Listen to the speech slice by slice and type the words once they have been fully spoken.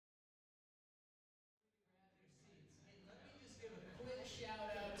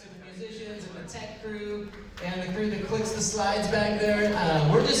tech crew and the crew that clicks the slides back there.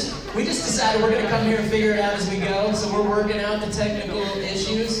 We just decided we're going to come here and figure it out as we go. So we're working out the technical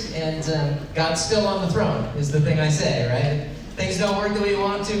issues, and God's still on the throne is the thing I say, right? Things don't work the way you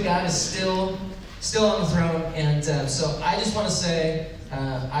want to. God is still on the throne, and so I just want to say,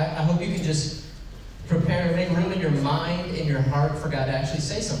 I hope you can just prepare and make room in your mind, in your heart, for God to actually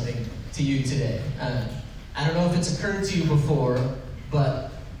say something to you today. I don't know if it's occurred to you before,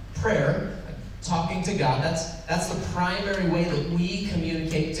 but prayer, talking to God, that's the primary way that we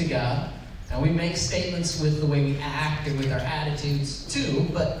communicate to God. And we make statements with the way we act and with our attitudes too,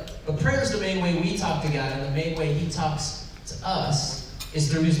 but prayer is the main way we talk to God, and the main way He talks to us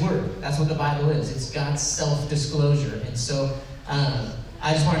is through His Word. That's what the Bible is. It's God's self-disclosure. And so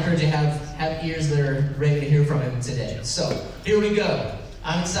I just want to encourage you to have ears that are ready to hear from Him today. So here we go.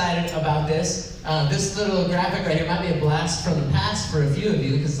 I'm excited about this. This little graphic right here might be a blast from the past for a few of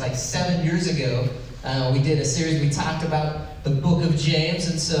you, because like 7 years ago, we did a series, we talked about the book of James,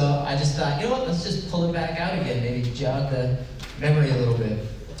 and so I just thought, you know what, let's just pull it back out again, maybe jog the memory a little bit.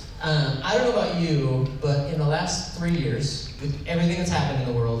 I don't know about you, but in the last 3 years, with everything that's happened in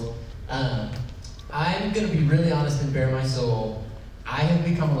the world, I'm going to be really honest and bare my soul. I have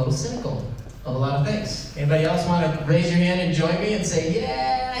become a little cynical of a lot of things. Anybody else want to raise your hand and join me and say,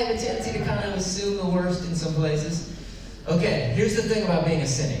 yeah, I have a tendency to kind of assume the worst in some places? Okay, here's the thing about being a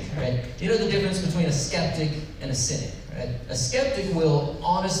cynic, right? You know the difference between a skeptic and a cynic, right? A skeptic will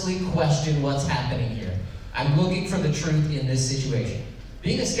honestly question what's happening here. I'm looking for the truth in this situation.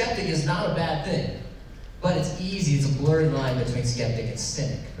 Being a skeptic is not a bad thing, but it's easy. It's a blurry line between skeptic and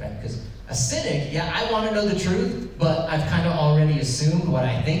cynic, right? Because a cynic, yeah, I want to know the truth, but I've kind of already assumed what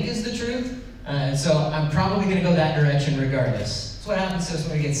I think is the truth, and so I'm probably going to go that direction regardless. That's what happens to us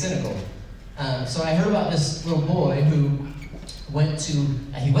when we get cynical. So I heard about this little boy who went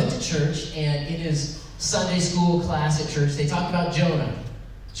to church, and in his Sunday school class at church, they talked about Jonah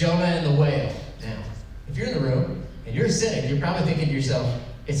and the whale. Now, if you're in the room and you're a cynic, you're probably thinking to yourself,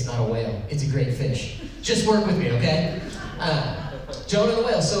 it's not a whale, it's a great fish. Just work with me, okay? Jonah and the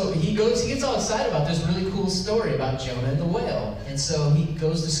whale. So he gets all excited about this really cool story about Jonah and the whale. And so he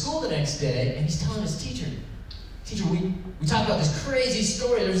goes to school the next day, and he's telling his teacher, we talked about this crazy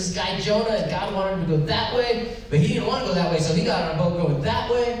story. There's this guy Jonah, and God wanted him to go that way, but he didn't want to go that way, so he got on a boat going that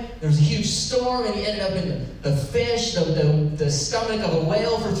way. There was a huge storm, and he ended up in the fish, the stomach of a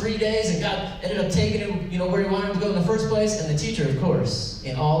whale for 3 days, and God ended up taking him, where he wanted him to go in the first place. And the teacher, of course,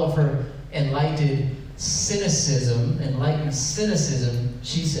 in all of her enlightened cynicism,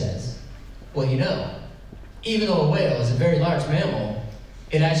 she says, well, even though a whale is a very large mammal,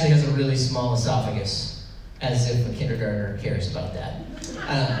 it actually has a really small esophagus, as if a kindergartner cares about that. It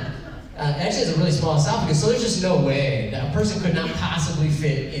actually has a really small esophagus, so there's just no way that a person could not possibly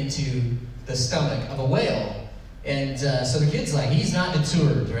fit into the stomach of a whale. And so the kid's like, he's not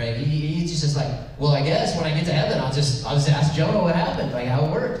deterred, right? He's just like, well, I guess when I get to heaven, I'll just ask Jonah what happened, like how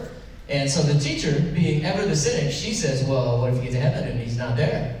it worked. And so the teacher, being ever the cynic, she says, well, what if you get to heaven and he's not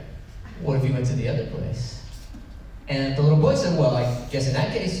there? What if he went to the other place? And the little boy said, well, I guess in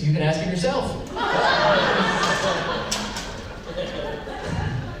that case, you can ask him yourself.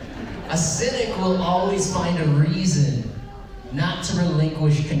 A cynic will always find a reason not to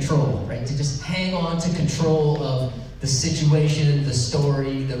relinquish control, right? To just hang on to control of the situation, the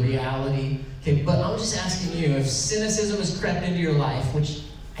story, the reality. Okay, but I'm just asking you, if cynicism has crept into your life, which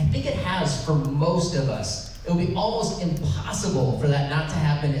I think it has for most of us, it will be almost impossible for that not to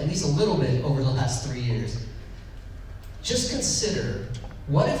happen at least a little bit over the last 3 years. Just consider,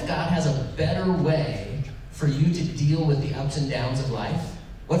 what if God has a better way for you to deal with the ups and downs of life?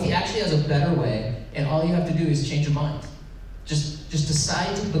 What if He actually has a better way, and all you have to do is change your mind? Just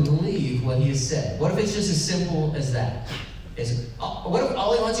decide to believe what He has said. What if it's just as simple as that? What if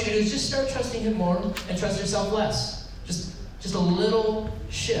all He wants you to do is just start trusting Him more and trust yourself less? Just a little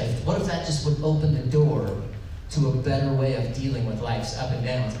shift. What if that just would open the door to a better way of dealing with life's up and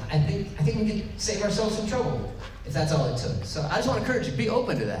downs? I think we could save ourselves some trouble if that's all it took. So I just want to encourage you, be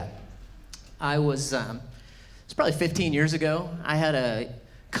open to that. It's probably 15 years ago. I had a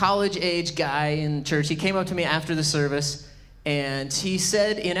college-age guy in church. He came up to me after the service, and he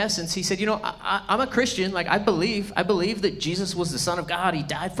said, in essence, I'm a Christian. Like, I believe that Jesus was the Son of God. He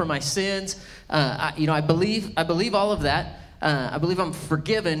died for my sins. I believe all of that. I believe I'm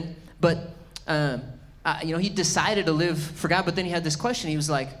forgiven. But, he decided to live for God. But then he had this question. He was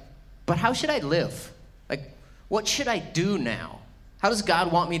like, but how should I live? Like, what should I do now? How does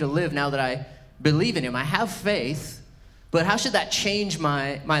God want me to live now that I believe in Him? I have faith, but how should that change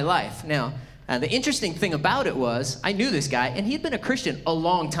my life? Now, the interesting thing about it was, I knew this guy, and he had been a Christian a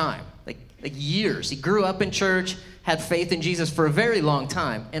long time. Like, like years. He grew up in church, had faith in Jesus for a very long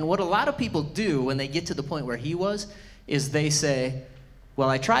time. And what a lot of people do when they get to the point where he was is they say, well,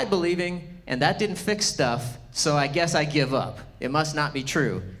 I tried believing, and that didn't fix stuff, so I guess I give up. It must not be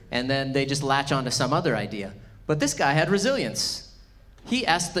true. And then they just latch on to some other idea. But this guy had resilience. He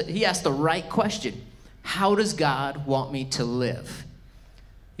asked the right question. How does God want me to live?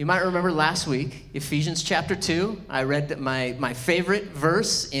 You might remember last week, Ephesians chapter 2, I read my favorite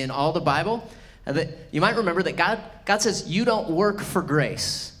verse in all the Bible. You might remember that God says, you don't work for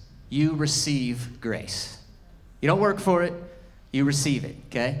grace, you receive grace. You don't work for it, you receive it,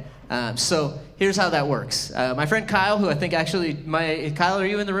 okay? So here's how that works. My friend Kyle, who I think actually, Kyle, are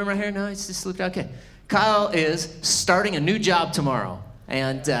you in the room right here? No, he's just looked out. Okay. Kyle is starting a new job tomorrow.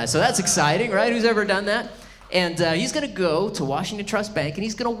 And so that's exciting, right? Who's ever done that? And he's going to go to Washington Trust Bank, and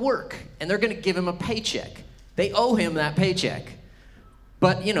he's going to work. And they're going to give him a paycheck. They owe him that paycheck.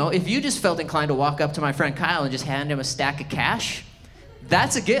 But, if you just felt inclined to walk up to my friend Kyle and just hand him a stack of cash,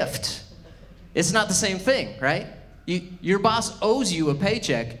 that's a gift. It's not the same thing, right? Your boss owes you a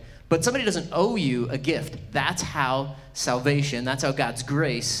paycheck, but somebody doesn't owe you a gift. That's how salvation, that's how God's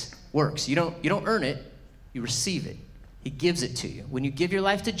grace works. You don't earn it, you receive it. He gives it to you. When you give your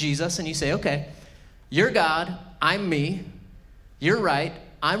life to Jesus and you say, okay, you're God, I'm me, you're right,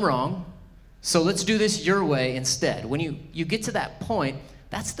 I'm wrong, so let's do this your way instead. When you get to that point,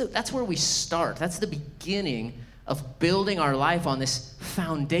 that's where we start. That's the beginning of building our life on this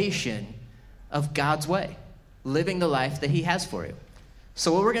foundation of God's way, living the life that he has for you.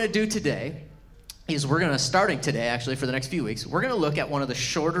 So what we're going to do today is starting today, actually, for the next few weeks, we're going to look at one of the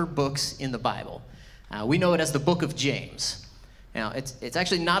shorter books in the Bible. We know it as the book of James. Now, it's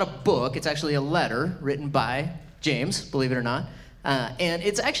actually not a book. It's actually a letter written by James, believe it or not. And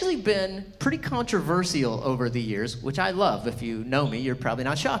it's actually been pretty controversial over the years, which I love. If you know me, you're probably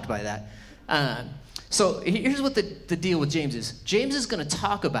not shocked by that. So here's what the deal with James is. James is going to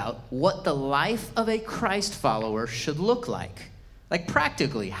talk about what the life of a Christ follower should look like. Like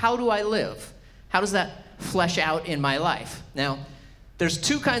practically, how do I live? How does that flesh out in my life? Now, there's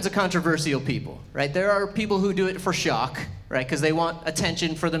two kinds of controversial people, right? There are people who do it for shock, right? Because they want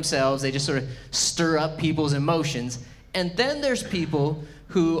attention for themselves. They just sort of stir up people's emotions. And then there's people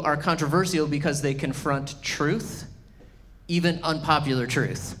who are controversial because they confront truth, even unpopular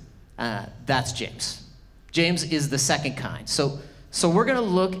truth. That's James. James is the second kind. So we're going to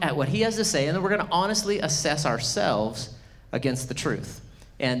look at what he has to say, and then we're going to honestly assess ourselves against the truth.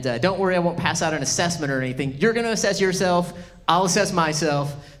 And don't worry, I won't pass out an assessment or anything. You're going to assess yourself. I'll assess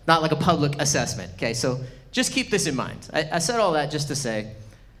myself, not like a public assessment. Okay, so just keep this in mind. I said all that just to say,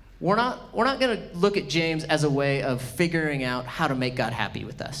 we're not going to look at James as a way of figuring out how to make God happy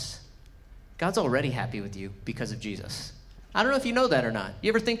with us. God's already happy with you because of Jesus. I don't know if you know that or not. You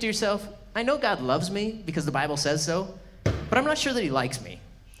ever think to yourself, I know God loves me because the Bible says so, but I'm not sure that he likes me.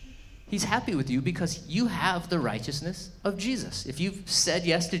 He's happy with you because you have the righteousness of Jesus. If you've said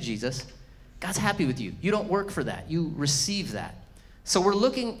yes to Jesus, God's happy with you. You don't work for that. You receive that. So we're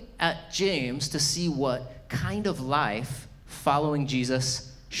looking at James to see what kind of life following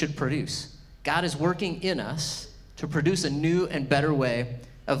Jesus should produce. God is working in us to produce a new and better way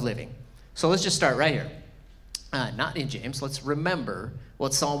of living. So let's just start right here. Not in James. Let's remember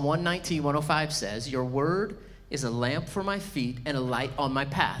what Psalm 119, 105 says. Your word is a lamp for my feet and a light on my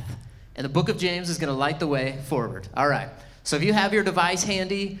path. And the book of James is going to light the way forward. All right. So if you have your device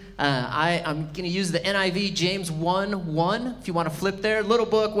handy, I'm going to use the NIV James 1:1. If you want to flip there, little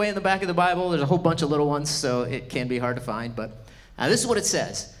book way in the back of the Bible. There's a whole bunch of little ones, so it can be hard to find. But this is what it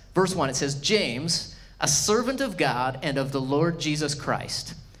says. Verse 1, it says, James, a servant of God and of the Lord Jesus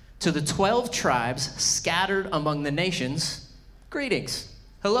Christ, to the 12 tribes scattered among the nations, greetings.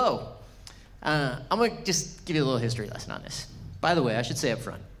 Hello. I'm going to just give you a little history lesson on this. By the way, I should say up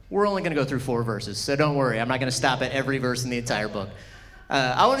front, we're only going to go through 4 verses, so don't worry. I'm not going to stop at every verse in the entire book.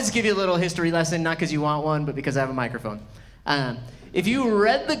 I want to just give you a little history lesson, not because you want one, but because I have a microphone. If you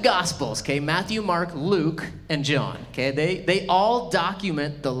read the Gospels, okay, Matthew, Mark, Luke, and John, okay, they all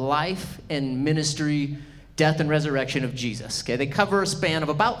document the life and ministry, death and resurrection of Jesus, okay? They cover a span of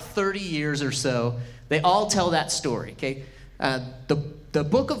about 30 years or so. They all tell that story, okay? The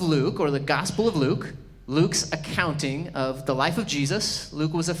book of Luke, or the Gospel of Luke, Luke's accounting of the life of Jesus.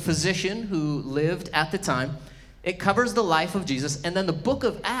 Luke was a physician who lived at the time. It covers the life of Jesus. And then the book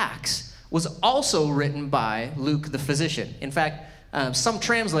of Acts was also written by Luke the physician. In fact, some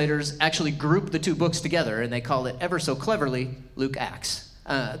translators actually group the two books together, and they call it ever so cleverly Luke Acts.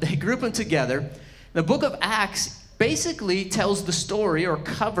 They group them together. The book of Acts basically tells the story or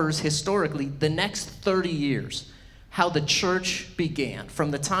covers historically the next 30 years. how the church began from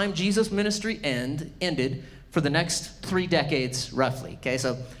the time Jesus' ministry ended for the next 3 decades, roughly. Okay,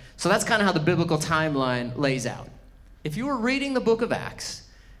 so that's kind of how the biblical timeline lays out. If you were reading the book of Acts,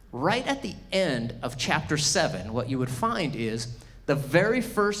 right at the end of chapter 7, what you would find is the very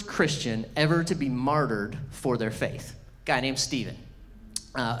first Christian ever to be martyred for their faith, a guy named Stephen.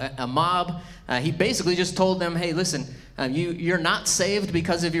 A mob, he basically just told them, hey, listen, you're not saved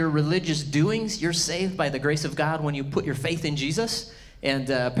because of your religious doings. You're saved by the grace of God when you put your faith in Jesus. And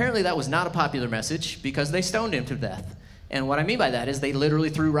apparently that was not a popular message because they stoned him to death. And what I mean by that is they literally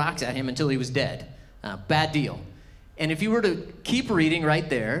threw rocks at him until he was dead. Bad deal. And if you were to keep reading right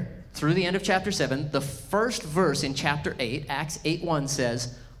there through the end of chapter 7, the first verse in chapter 8, Acts 8:1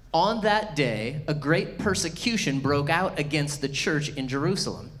 says, on that day, a great persecution broke out against the church in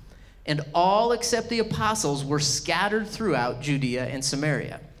Jerusalem, and all except the apostles were scattered throughout Judea and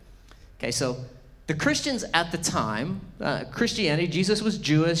Samaria. Okay, so the Christians at the time, Christianity, Jesus was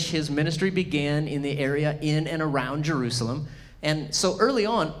Jewish, his ministry began in the area in and around Jerusalem, and so early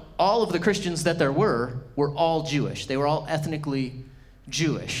on, all of the Christians that there were all Jewish. They were all ethnically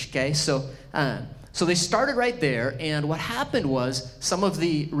Jewish, okay? So they started right there, and what happened was some of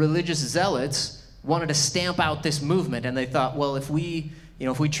the religious zealots wanted to stamp out this movement, and they thought, well, if we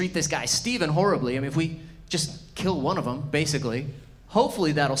treat this guy Stephen horribly, if we just kill one of them, basically,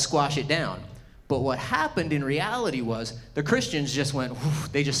 hopefully that'll squash it down. But what happened in reality was the Christians just went,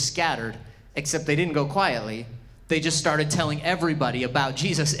 they just scattered, except they didn't go quietly. They just started telling everybody about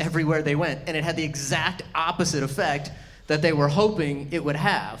Jesus everywhere they went, and it had the exact opposite effect that they were hoping it would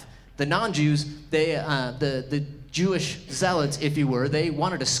have. The non-Jews, the Jewish zealots, if you were, they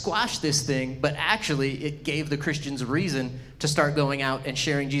wanted to squash this thing, but actually it gave the Christians a reason to start going out and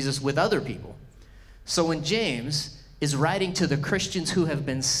sharing Jesus with other people. So when James is writing to the Christians who have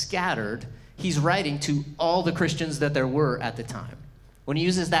been scattered, he's writing to all the Christians that there were at the time. When he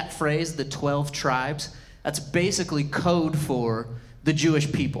uses that phrase, the 12 tribes, that's basically code for the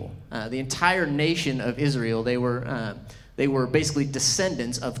Jewish people. The entire nation of Israel, they were basically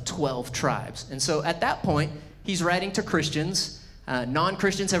descendants of 12 tribes. And so at that point, he's writing to Christians.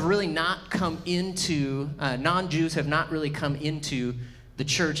 Non-Christians have really not come into, non-Jews have not really come into the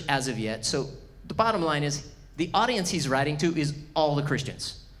church as of yet. So the bottom line is the audience he's writing to is all the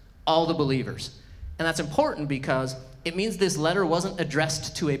Christians, all the believers. And that's important because it means this letter wasn't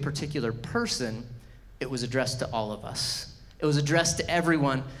addressed to a particular person. It was addressed to all of us. It was addressed to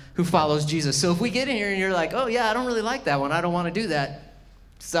everyone who follows Jesus. So if we get in here and you're like, oh yeah, I don't really like that one, I don't want to do that,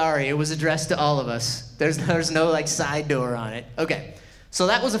 sorry, it was addressed to all of us. There's no like side door on it. Okay, so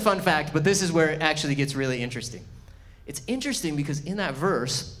that was a fun fact, but this is where it actually gets really interesting. It's interesting because in that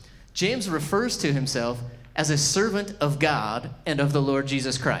verse, James refers to himself as a servant of God and of the Lord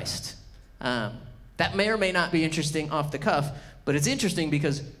Jesus Christ. That may or may not be interesting off the cuff, but it's interesting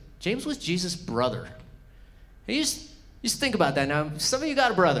because James was Jesus' brother. You just think about that. Now, some of you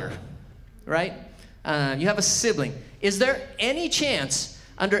got a brother, right? You have a sibling. Is there any chance,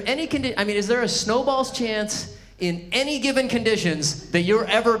 under any condition, is there a snowball's chance in any given conditions that you're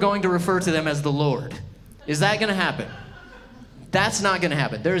ever going to refer to them as the Lord? Is that going to happen? That's not going to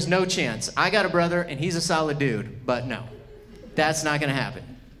happen. There is no chance. I got a brother, and he's a solid dude, but no. That's not going to happen.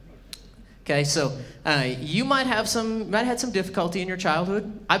 Okay, so you might have had some difficulty in your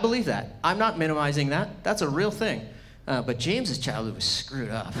childhood. I believe that. I'm not minimizing that. That's a real thing. But James's childhood was screwed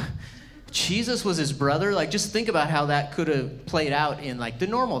up. Jesus was his brother. Like, just think about how that could have played out in like the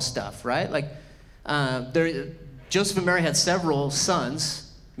normal stuff, right? Like, Joseph and Mary had several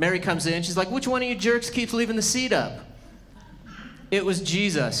sons. Mary comes in. She's like, "Which one of you jerks keeps leaving the seed up?" It was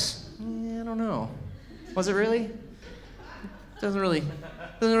Jesus. I don't know. Was it really? Doesn't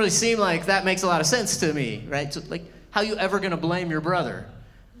really seem like that makes a lot of sense to me, right? So, like, how you ever going to blame your brother?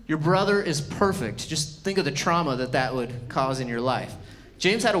 Your brother is perfect. Just think of the trauma that would cause in your life.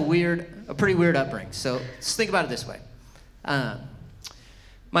 James had a pretty weird upbringing. So just think about it this way.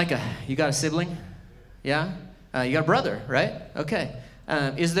 Micah, you got a sibling? Yeah? You got a brother, right? Okay.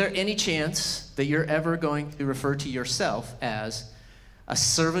 Is there any chance that you're ever going to refer to yourself as a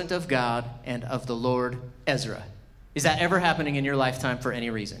servant of God and of the Lord Ezra? Is that ever happening in your lifetime for any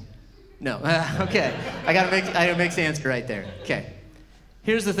reason? No. Okay. I gotta make the answer right there. Okay.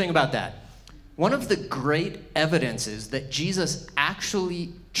 Here's the thing about that. One of the great evidences that Jesus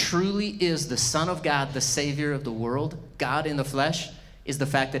actually truly is the Son of God, the Savior of the world, God in the flesh, is the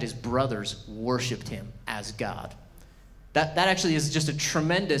fact that his brothers worshiped him as God. That actually is just a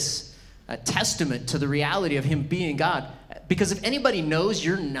tremendous testament to the reality of him being God. Because if anybody knows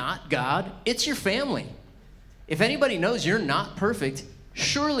you're not God, it's your family. If anybody knows you're not perfect,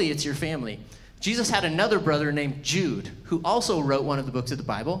 surely it's your family. Jesus had another brother named Jude, who also wrote one of the books of the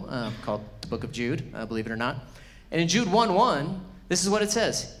Bible, called the Book of Jude, believe it or not. And in Jude 1:1, this is what it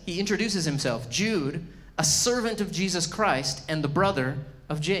says. He introduces himself, Jude, a servant of Jesus Christ and the brother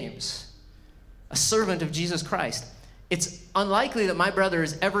of James. A servant of Jesus Christ. It's unlikely that my brother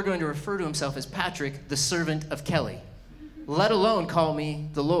is ever going to refer to himself as Patrick, the servant of Kelly, let alone call me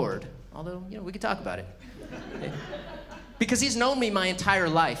the Lord. Although, we could talk about it. Because he's known me my entire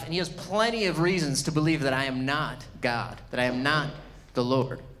life, and he has plenty of reasons to believe that I am not God, that I am not the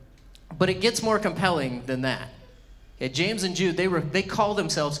Lord. But it gets more compelling than that. Okay, James and Jude, they call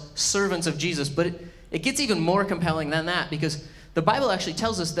themselves servants of Jesus, but it gets even more compelling than that, because the Bible actually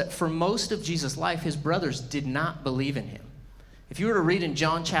tells us that for most of Jesus' life, his brothers did not believe in him. If you were to read in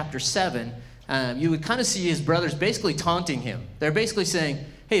John chapter 7, you would kind of see his brothers basically taunting him. They're basically saying,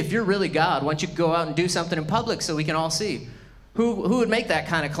 hey, if you're really God, why don't you go out and do something in public so we can all see? Who would make that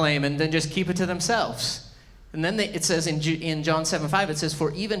kind of claim and then just keep it to themselves? And then it says in John 7:5, it says,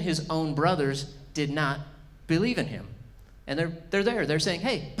 for even his own brothers did not believe in him. And they're there. They're saying,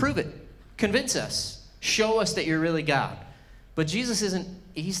 hey, prove it. Convince us. Show us that you're really God. But Jesus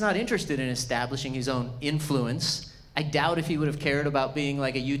he's not interested in establishing his own influence. I doubt if he would have cared about being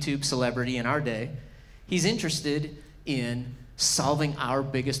like a YouTube celebrity in our day. He's interested in solving our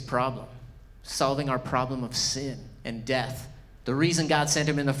biggest problem, solving our problem of sin and death, the reason God sent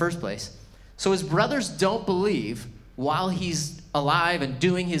him in the first place. So his brothers don't believe while he's alive and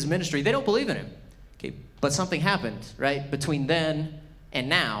doing his ministry. They don't believe in him. Okay, but something happened, right, between then and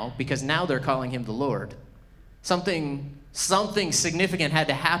now, because now they're calling him the Lord. Something significant had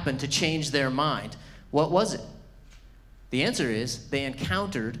to happen to change their mind. What was it? The answer is they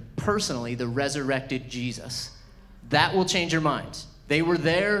encountered personally the resurrected Jesus. That will change your mind. They were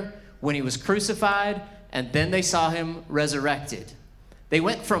there when he was crucified, and then they saw him resurrected. They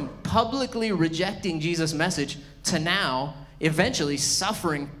went from publicly rejecting Jesus' message to now eventually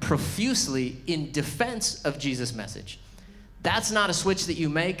suffering profusely in defense of Jesus' message. That's not a switch that you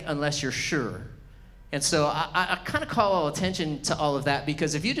make unless you're sure. And so I kind of call attention to all of that,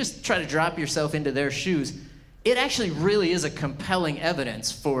 because if you just try to drop yourself into their shoes, it actually really is a compelling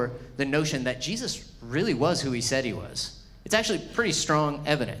evidence for the notion that Jesus really was who he said he was. It's actually pretty strong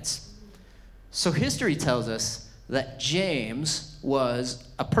evidence. So history tells us that James was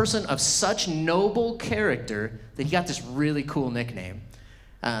a person of such noble character that he got this really cool nickname.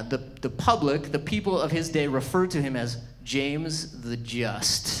 The public, the people of his day, referred to him as James the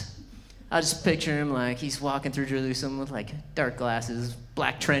Just. I just picture him like he's walking through Jerusalem with like dark glasses,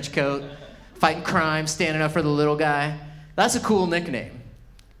 black trench coat, fighting crime, standing up for the little guy. That's a cool nickname.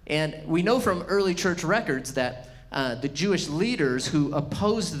 And we know from early church records that the Jewish leaders who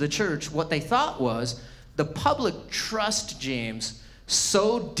opposed the church, what they thought was the public trust James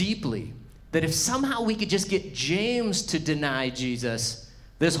so deeply that if somehow we could just get James to deny Jesus,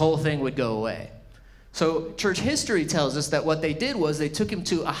 this whole thing would go away. So church history tells us that what they did was they took him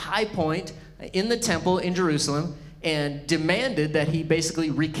to a high point in the temple in Jerusalem and demanded that he basically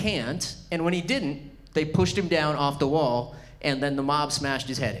recant. And when he didn't, they pushed him down off the wall, and then the mob smashed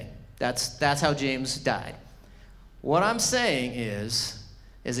his head in. That's how James died. What I'm saying is,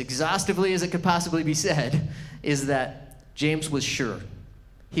 as exhaustively as it could possibly be said, is that James was sure.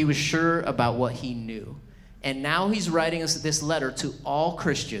 He was sure about what he knew. And now he's writing us this letter to all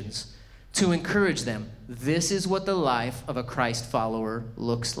Christians to encourage them. This is what the life of a Christ follower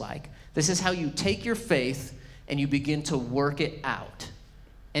looks like. This is how you take your faith and you begin to work it out.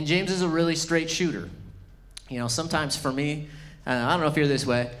 And James is a really straight shooter. Sometimes for me, I don't know if you're this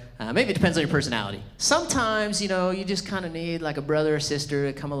way, maybe it depends on your personality. Sometimes, you just kind of need like a brother or sister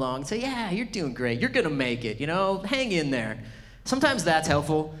to come along and say, yeah, you're doing great. You're going to make it, hang in there. Sometimes that's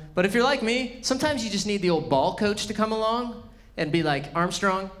helpful. But if you're like me, sometimes you just need the old ball coach to come along and be like,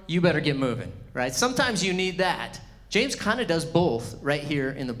 Armstrong, you better get moving, right? Sometimes you need that. James kind of does both right here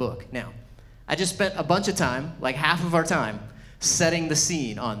in the book. Now, I just spent a bunch of time, like half of our time, setting the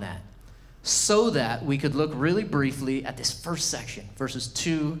scene on that so that we could look really briefly at this first section, verses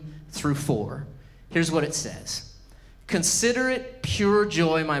 2 through 4. Here's what it says. Consider it pure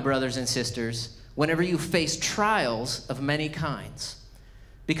joy, my brothers and sisters, whenever you face trials of many kinds,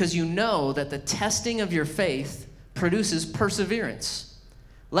 because you know that the testing of your faith produces perseverance.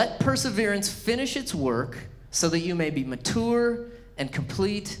 Let perseverance finish its work so that you may be mature and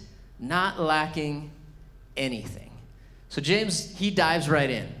complete, not lacking anything. So James, he dives right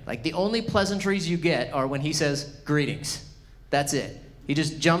in. Like the only pleasantries you get are when he says, greetings. That's it. He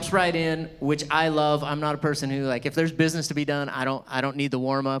just jumps right in, which I love. I'm not a person who, like, if there's business to be done, I don't need the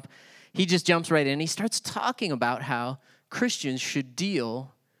warm up. He just jumps right in. He starts talking about how Christians should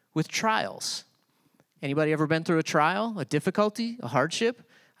deal with trials. Anybody ever been through a trial, a difficulty, a hardship?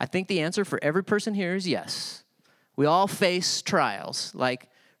 I think the answer for every person here is yes. We all face trials. Like,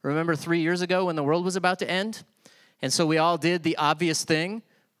 remember 3 years ago when the world was about to end? And so we all did the obvious thing,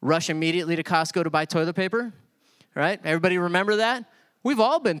 rush immediately to Costco to buy toilet paper, right? Everybody remember that? We've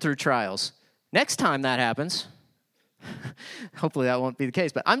all been through trials. Next time that happens, hopefully that won't be the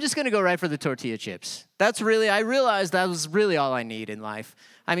case, but I'm just going to go right for the tortilla chips. I realized that was really all I need in life.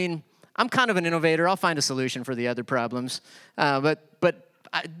 I mean, I'm kind of an innovator. I'll find a solution for the other problems.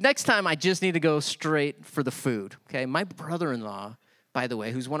 Next time, I just need to go straight for the food, okay? My brother-in-law, by the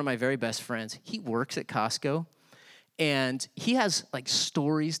way, who's one of my very best friends, he works at Costco, and he has, like,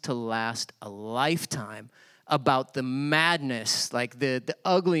 stories to last a lifetime about the madness, like the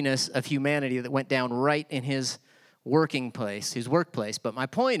ugliness of humanity that went down right in his workplace. But my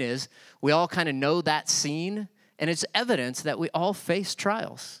point is, we all kind of know that scene, and it's evidence that we all face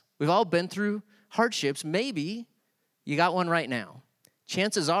trials. We've all been through hardships. Maybe you got one right now.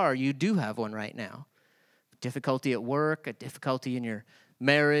 Chances are you do have one right now. Difficulty at work, a difficulty in your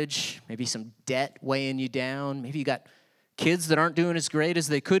marriage, maybe some debt weighing you down. Maybe you got kids that aren't doing as great as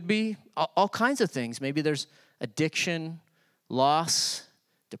they could be. All kinds of things. Maybe there's addiction, loss,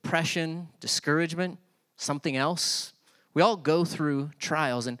 depression, discouragement, something else. We all go through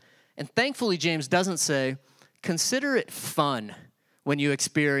trials. And thankfully, James doesn't say, consider it fun when you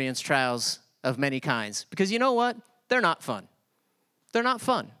experience trials of many kinds. Because you know what? They're not fun. They're not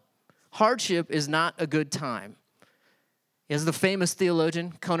fun. Hardship is not a good time. As the famous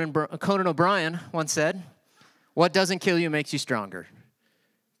theologian Conan O'Brien once said, what doesn't kill you makes you stronger.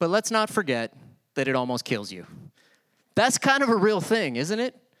 But let's not forget that it almost kills you. That's kind of a real thing, isn't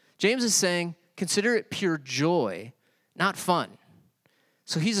it? James is saying, consider it pure joy, not fun.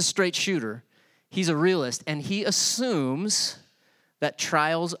 So he's a straight shooter. He's a realist, and he assumes that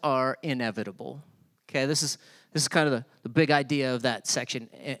trials are inevitable. Okay, this is kind of the big idea of that section,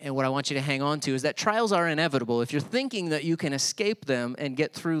 and what I want you to hang on to is that trials are inevitable. If you're thinking that you can escape them and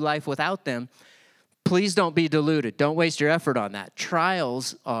get through life without them, please don't be deluded. Don't waste your effort on that.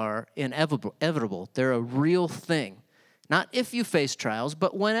 Trials are inevitable. They're a real thing. Not if you face trials,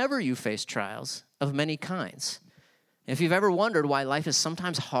 but whenever you face trials of many kinds. If you've ever wondered why life is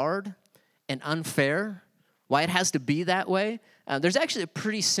sometimes hard and unfair, why it has to be that way, there's actually a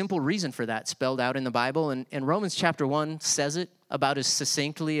pretty simple reason for that spelled out in the Bible, and Romans chapter 1 says it about as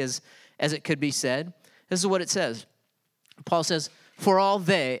succinctly as it could be said. This is what it says. Paul says,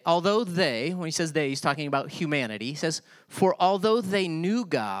 although they, when he says they, he's talking about humanity. He says, for although they knew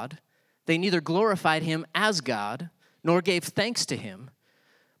God, they neither glorified him as God, nor gave thanks to him,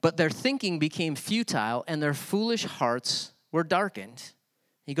 but their thinking became futile, and their foolish hearts were darkened.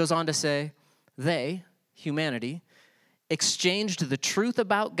 He goes on to say, they, humanity, exchanged the truth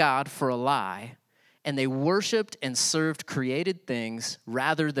about God for a lie, and they worshiped and served created things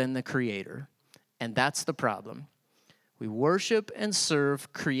rather than the Creator. And that's the problem. We worship and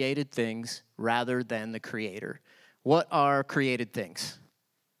serve created things rather than the Creator. What are created things?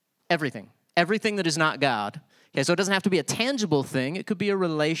 Everything. Everything that is not God. Okay, so it doesn't have to be a tangible thing. It could be a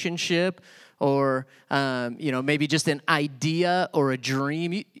relationship or, maybe just an idea or a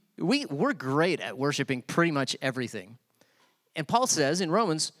dream. We're great at worshiping pretty much everything. And Paul says in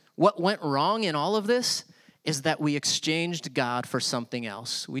Romans, what went wrong in all of this is that we exchanged God for something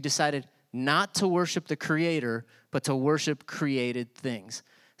else. We decided not to worship the Creator, but to worship created things.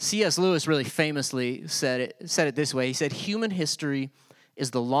 C.S. Lewis really famously said it this way. He said, human history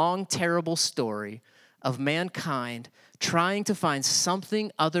is the long, terrible story of mankind trying to find something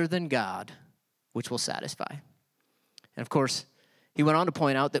other than God which will satisfy. And of course, he went on to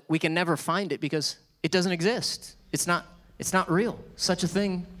point out that we can never find it because it doesn't exist. It's not real. Such a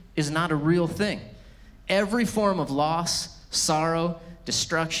thing is not a real thing. Every form of loss, sorrow,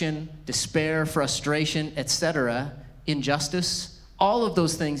 destruction, despair, frustration, etc., injustice, all of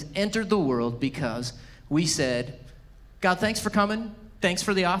those things entered the world because we said, God, thanks for coming. Thanks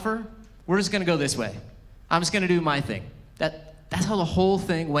for the offer. We're just going to go this way. I'm just going to do my thing. That's how the whole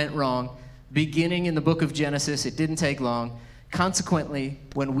thing went wrong. Beginning in the book of Genesis, it didn't take long. Consequently,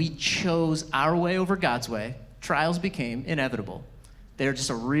 when we chose our way over God's way, trials became inevitable. They're just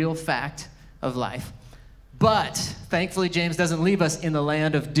a real fact of life. But thankfully, James doesn't leave us in the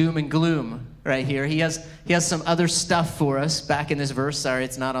land of doom and gloom right here. He has some other stuff for us back in this verse. Sorry,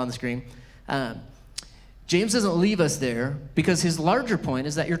 it's not on the screen. James doesn't leave us there because his larger point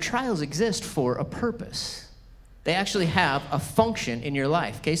is that your trials exist for a purpose. They actually have a function in your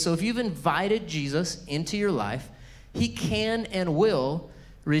life. Okay, so if you've invited Jesus into your life, he can and will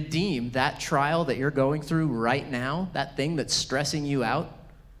redeem that trial that you're going through right now, that thing that's stressing you out.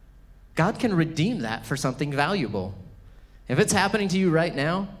 God can redeem that for something valuable. If it's happening to you right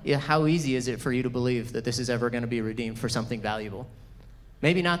now, how easy is it for you to believe that this is ever going to be redeemed for something valuable?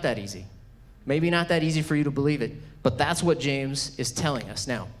 Maybe not that easy. Maybe not that easy for you to believe it, but that's what James is telling us.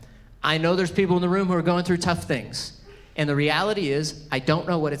 Now, I know there's people in the room who are going through tough things, and the reality is I don't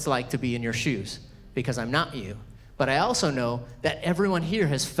know what it's like to be in your shoes because I'm not you, but I also know that everyone here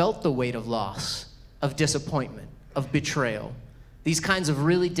has felt the weight of loss, of disappointment, of betrayal, these kinds of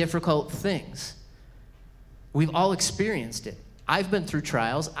really difficult things. We've all experienced it. I've been through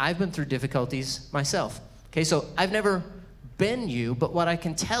trials. I've been through difficulties myself. Okay, so I've never been you, but what I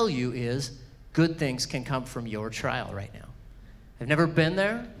can tell you is good things can come from your trial right now. I've never been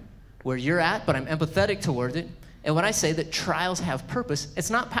there where you're at, but I'm empathetic toward it. And when I say that trials have purpose, it's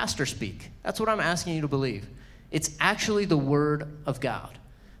not pastor speak. That's what I'm asking you to believe. It's actually the word of God,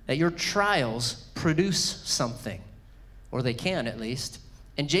 that your trials produce something, or they can at least.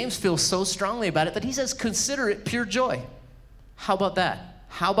 And James feels so strongly about it that he says, consider it pure joy. How about that?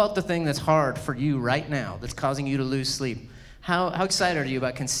 How about the thing that's hard for you right now, that's causing you to lose sleep? How excited are you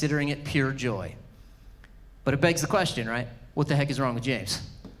about considering it pure joy? But it begs the question, right? What the heck is wrong with James?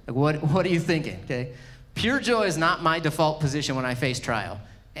 Like, what are you thinking, okay? Pure joy is not my default position when I face trial.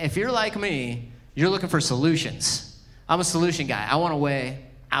 If you're like me, you're looking for solutions. I'm a solution guy. I want a way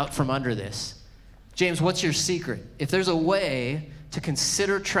out from under this. James, what's your secret? If there's a way to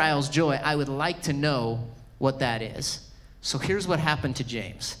consider trials joy, I would like to know what that is. So here's what happened to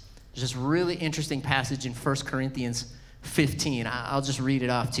James. There's this really interesting passage in 1 Corinthians 15. I'll just read it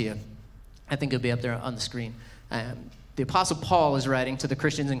off to you. I think it'll be up there on the screen. The Apostle Paul is writing to the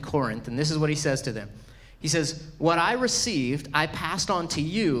Christians in Corinth, and this is what he says to them. He says, what I received, I passed on to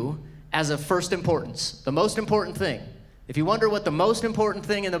you as of first importance, the most important thing. If you wonder what the most important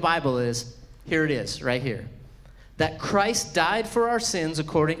thing in the Bible is, here it is, right here. That Christ died for our sins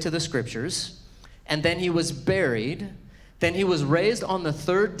according to the Scriptures, and then he was buried. Then he was raised on the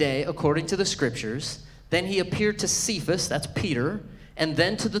third day according to the Scriptures. Then he appeared to Cephas, that's Peter, and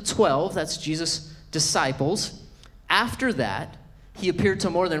then to the 12, that's Jesus' disciples. After that, he appeared to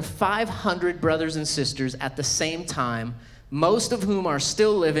more than 500 brothers and sisters at the same time, most of whom are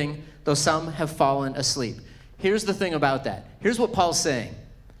still living, though some have fallen asleep. Here's the thing about that. Here's what Paul's saying.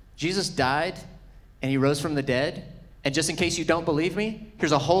 Jesus died, and he rose from the dead. And just in case you don't believe me,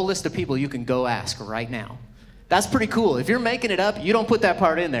 here's a whole list of people you can go ask right now. That's pretty cool. If you're making it up, you don't put that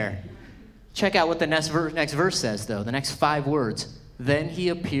part in there. Check out what the next verse says, though. The next 5 words. Then he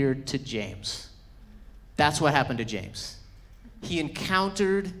appeared to James. That's what happened to James. He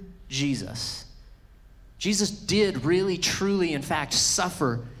encountered Jesus. Jesus did really, truly, in fact,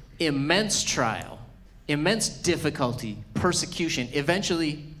 suffer immense trial, immense difficulty, persecution,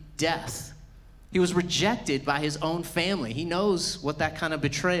 eventually death. He was rejected by his own family. He knows what that kind of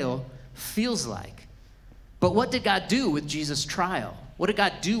betrayal feels like. But what did God do with Jesus' trial? What did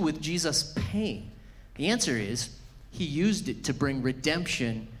God do with Jesus' pain? The answer is he used it to bring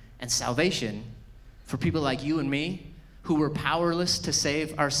redemption and salvation for people like you and me who were powerless to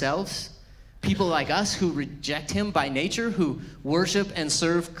save ourselves. People like us who reject him by nature, who worship and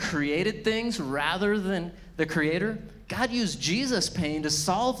serve created things rather than the Creator. God used Jesus' pain to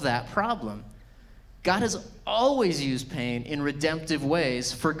solve that problem. God has always used pain in redemptive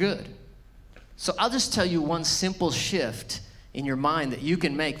ways for good. So I'll just tell you one simple shift in your mind that you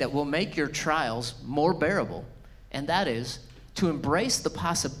can make that will make your trials more bearable, and that is to embrace the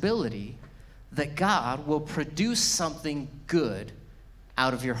possibility that God will produce something good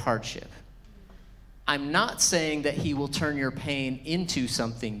out of your hardship. I'm not saying that he will turn your pain into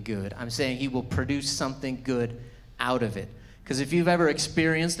something good. I'm saying he will produce something good out of it. Because if you've ever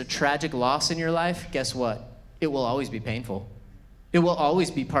experienced a tragic loss in your life, guess what? It will always be painful. It will always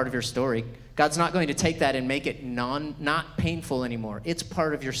be part of your story. God's not going to take that and make it not painful anymore. It's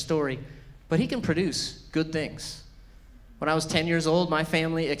part of your story, but he can produce good things. When I was 10 years old, my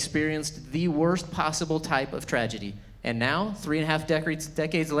family experienced the worst possible type of tragedy. And now, 3.5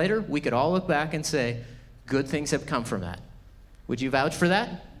 decades later, we could all look back and say, good things have come from that. Would you vouch for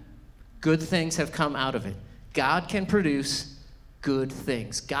that? Good things have come out of it. God can produce good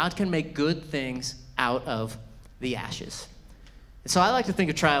things. God can make good things out of the ashes. And so I like to think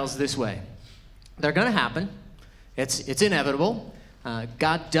of trials this way. They're going to happen. It's inevitable.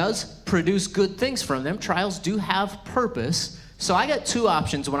 God does produce good things from them. Trials do have purpose. So I got 2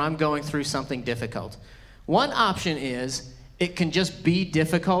 options when I'm going through something difficult. One option is it can just be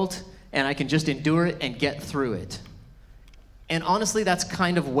difficult and I can just endure it and get through it. And honestly, that's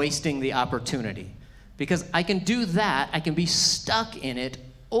kind of wasting the opportunity. Because I can do that, I can be stuck in it,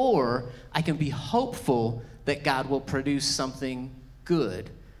 or I can be hopeful that God will produce something good,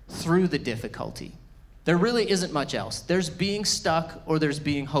 through the difficulty. There really isn't much else. There's being stuck or there's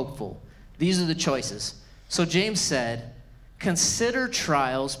being hopeful. These are the choices. So James said, consider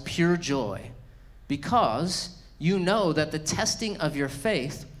trials pure joy, because you know that the testing of your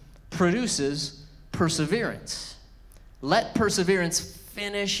faith produces perseverance. Let perseverance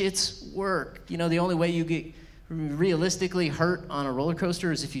finish its work. You know, the only way you get realistically hurt on a roller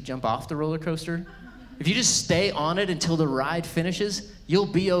coaster is if you jump off the roller coaster. If you just stay on it until the ride finishes, you'll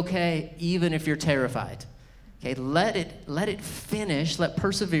be okay even if you're terrified. Okay, let it finish, let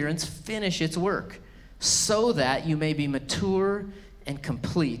perseverance finish its work, so that you may be mature and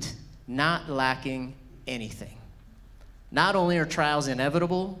complete, not lacking anything. Not only are trials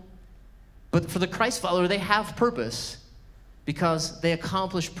inevitable, but for the Christ follower, they have purpose because they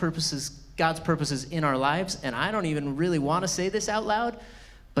accomplish purposes, God's purposes in our lives. And I don't even really want to say this out loud,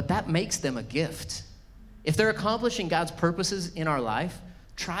 but that makes them a gift. If they're accomplishing God's purposes in our life,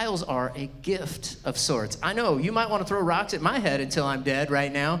 trials are a gift of sorts. I know you might want to throw rocks at my head until I'm dead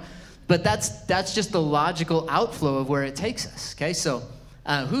right now, but that's just the logical outflow of where it takes us. Okay, so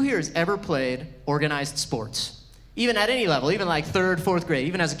who here has ever played organized sports? Even at any level, even like 3rd, 4th grade,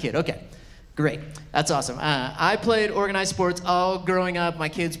 even as a kid. Okay, great. That's awesome. I played organized sports all growing up. My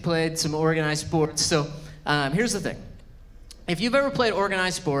kids played some organized sports. So here's the thing. If you've ever played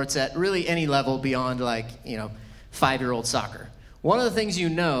organized sports at really any level beyond 5-year-old soccer, one of the things you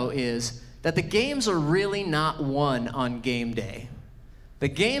know is that the games are really not won on game day. The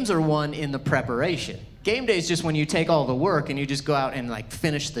games are won in the preparation. Game day is just when you take all the work and you just go out and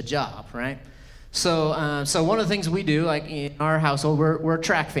finish the job, right? So one of the things we do, like in our household, we're a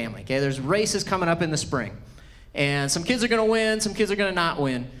track family. Okay, there's races coming up in the spring, and some kids are going to win, some kids are going to not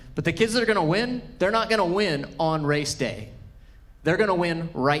win. But the kids that are going to win, they're not going to win on race day. They're going to win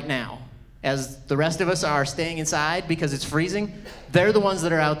right now. As the rest of us are staying inside because it's freezing, they're the ones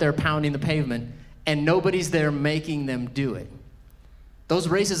that are out there pounding the pavement, and nobody's there making them do it. Those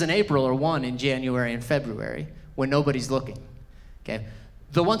races in April are won in January and February when nobody's looking. Okay?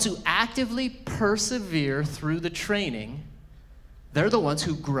 The ones who actively persevere through the training, they're the ones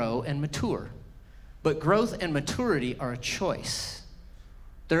who grow and mature. But growth and maturity are a choice.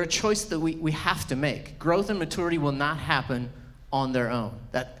 They're a choice that we have to make. Growth and maturity will not happen on their own.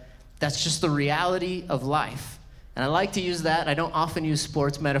 That's just the reality of life. And I like to use that. I don't often use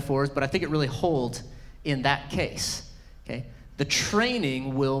sports metaphors, but I think it really holds in that case. Okay? The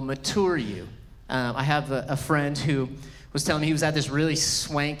training will mature you. I have a friend who was telling me he was at this really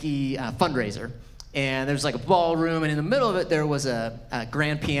swanky fundraiser, and there's like a ballroom, and in the middle of it there was a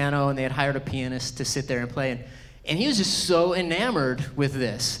grand piano, and they had hired a pianist to sit there and play, and he was just so enamored with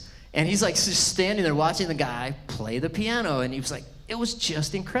this. And he's just standing there watching the guy play the piano, and he was like, it was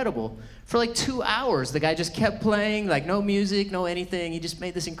just incredible. For 2 hours, the guy just kept playing, no music, no anything. He just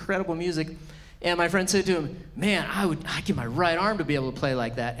made this incredible music. And my friend said to him, man, I'd give my right arm to be able to play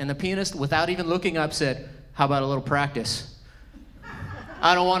like that. And the pianist, without even looking up, said, how about a little practice?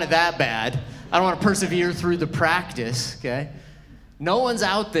 I don't want it that bad. I don't want to persevere through the practice, okay? No one's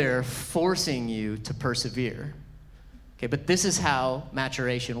out there forcing you to persevere. Okay, but this is how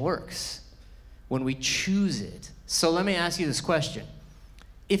maturation works, when we choose it. So let me ask you this question.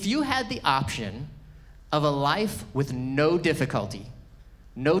 If you had the option of a life with no difficulty,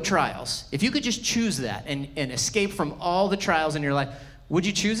 no trials, if you could just choose that and escape from all the trials in your life, would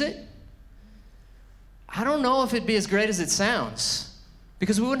you choose it? I don't know if it'd be as great as it sounds,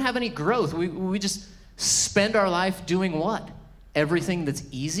 because we wouldn't have any growth. We just spend our life doing what? Everything that's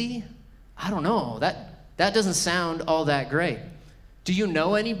easy? I don't know. That doesn't sound all that great. Do you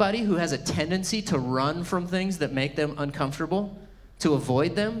know anybody who has a tendency to run from things that make them uncomfortable, to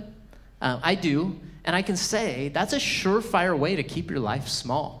avoid them? I do, and I can say that's a surefire way to keep your life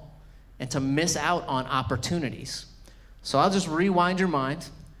small and to miss out on opportunities. So I'll just rewind your mind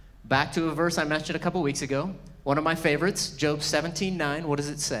back to a verse I mentioned a couple weeks ago, one of my favorites, Job 17:9. What does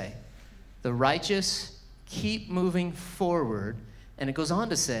it say? The righteous keep moving forward, and it goes on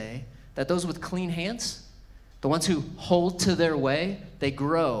to say that those with clean hands, the ones who hold to their way, they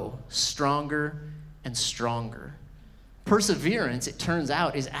grow stronger and stronger. Perseverance, it turns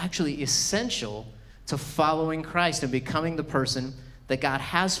out, is actually essential to following Christ and becoming the person that God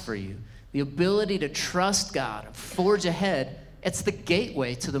has for you. The ability to trust God, forge ahead, it's the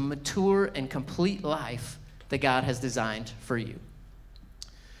gateway to the mature and complete life that God has designed for you.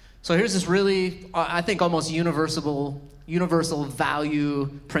 So here's this really, I think, almost universal value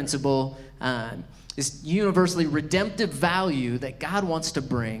principle, this universally redemptive value that God wants to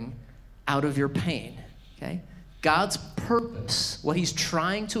bring out of your pain, okay? God's purpose, what he's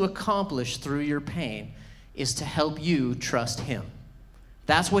trying to accomplish through your pain, is to help you trust him.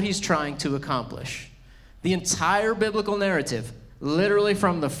 That's what he's trying to accomplish. The entire biblical narrative, literally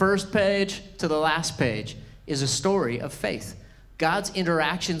from the first page to the last page, is a story of faith. God's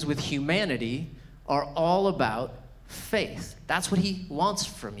interactions with humanity are all about faith. That's what he wants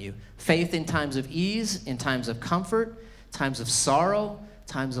from you. Faith in times of ease, in times of comfort, times of sorrow,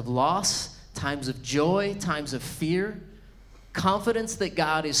 times of loss, times of joy, times of fear. Confidence that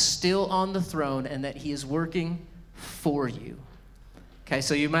God is still on the throne and that he is working for you. Okay,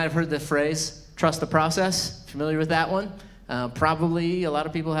 so you might have heard the phrase, trust the process. Familiar with that one? Probably a lot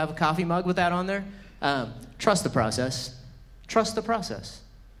of people have a coffee mug with that on there. Trust the process. Trust the process.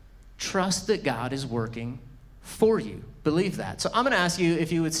 Trust that God is working for you. Believe that. So I'm going to ask you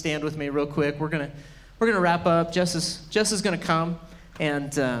if you would stand with me real quick. We're going to wrap up. Jess is going to come,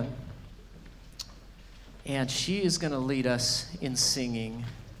 and she is going to lead us in singing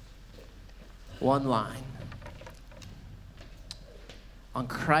one line. On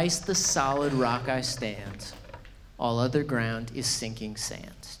Christ the solid rock I stand, all other ground is sinking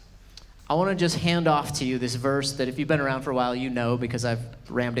sand. I want to just hand off to you this verse that if you've been around for a while, you know because I've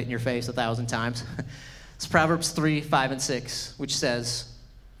rammed it in your face 1,000 times. It's Proverbs 3, 5, and 6, which says,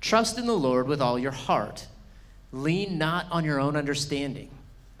 trust in the Lord with all your heart. Lean not on your own understanding.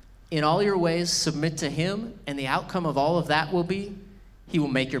 In all your ways submit to him, and the outcome of all of that will be, he will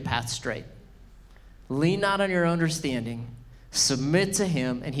make your path straight. Lean not on your own understanding. Submit to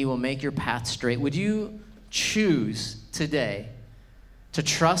him, and he will make your path straight. Would you choose today to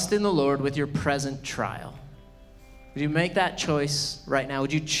trust in the Lord with your present trial? Would you make that choice right now?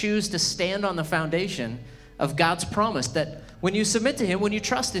 Would you choose to stand on the foundation of God's promise that when you submit to him, when you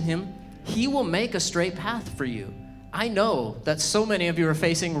trust in him, he will make a straight path for you? I know that so many of you are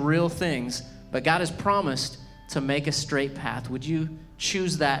facing real things, but God has promised to make a straight path. Would you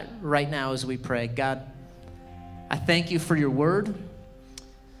choose that right now as we pray? God, I thank you for your word.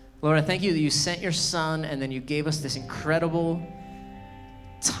 Lord, I thank you that you sent your son and then you gave us this incredible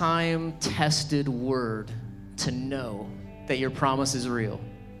time-tested word to know that your promise is real.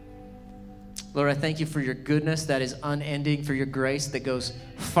 Lord, I thank you for your goodness that is unending, for your grace that goes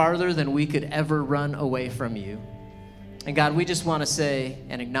farther than we could ever run away from you. And God, we just want to say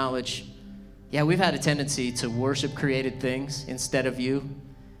and acknowledge, yeah, we've had a tendency to worship created things instead of you,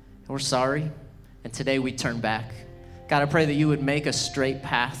 and we're sorry, and today we turn back. God, I pray that you would make a straight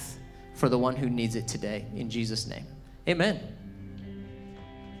path for the one who needs it today, in Jesus' name. Amen.